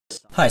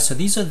Hi, so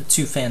these are the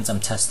two fans I'm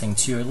testing.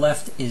 To your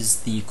left is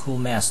the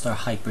Coolmaster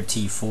Hyper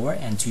T4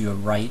 and to your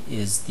right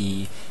is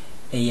the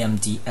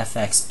AMD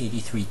FX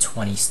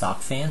 8320 stock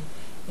fan.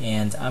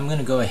 And I'm going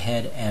to go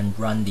ahead and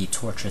run the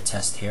torture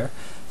test here.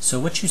 So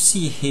what you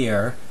see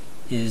here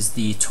is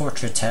the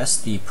torture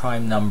test, the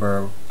prime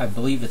number, I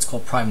believe it's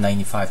called prime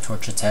 95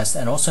 torture test,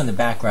 and also in the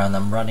background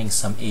I'm running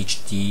some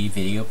HD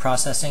video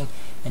processing,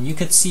 and you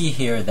could see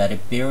here that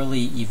it barely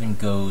even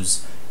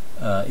goes,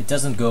 it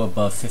doesn't go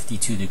above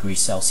 52 degrees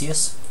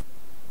Celsius.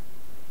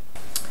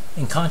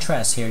 In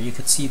contrast here, you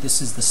could see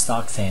this is the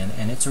stock fan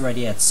and it's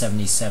already at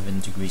 77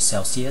 degrees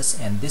Celsius,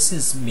 and this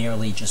is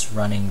merely just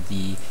running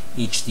the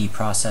HD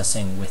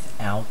processing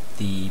without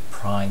the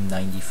prime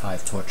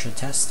 95 torture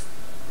test.